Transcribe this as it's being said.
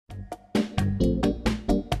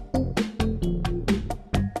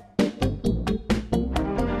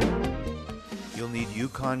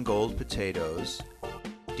Yukon Gold potatoes,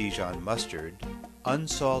 Dijon mustard,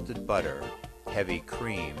 unsalted butter, heavy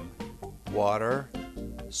cream, water,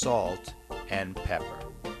 salt, and pepper.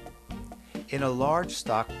 In a large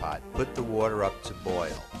stock pot, put the water up to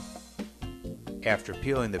boil. After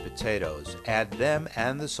peeling the potatoes, add them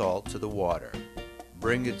and the salt to the water.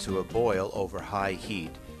 Bring it to a boil over high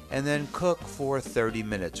heat and then cook for 30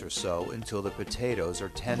 minutes or so until the potatoes are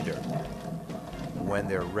tender. When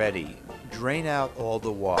they're ready, drain out all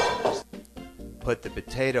the water. Put the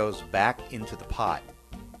potatoes back into the pot.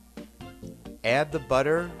 Add the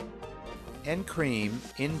butter and cream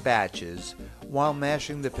in batches while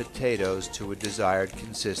mashing the potatoes to a desired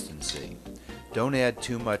consistency. Don't add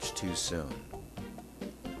too much too soon.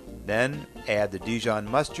 Then add the Dijon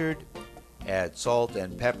mustard, add salt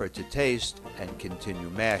and pepper to taste, and continue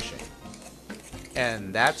mashing.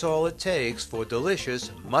 And that's all it takes for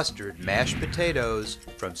delicious mustard mashed potatoes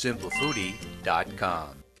from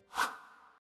simplefoodie.com.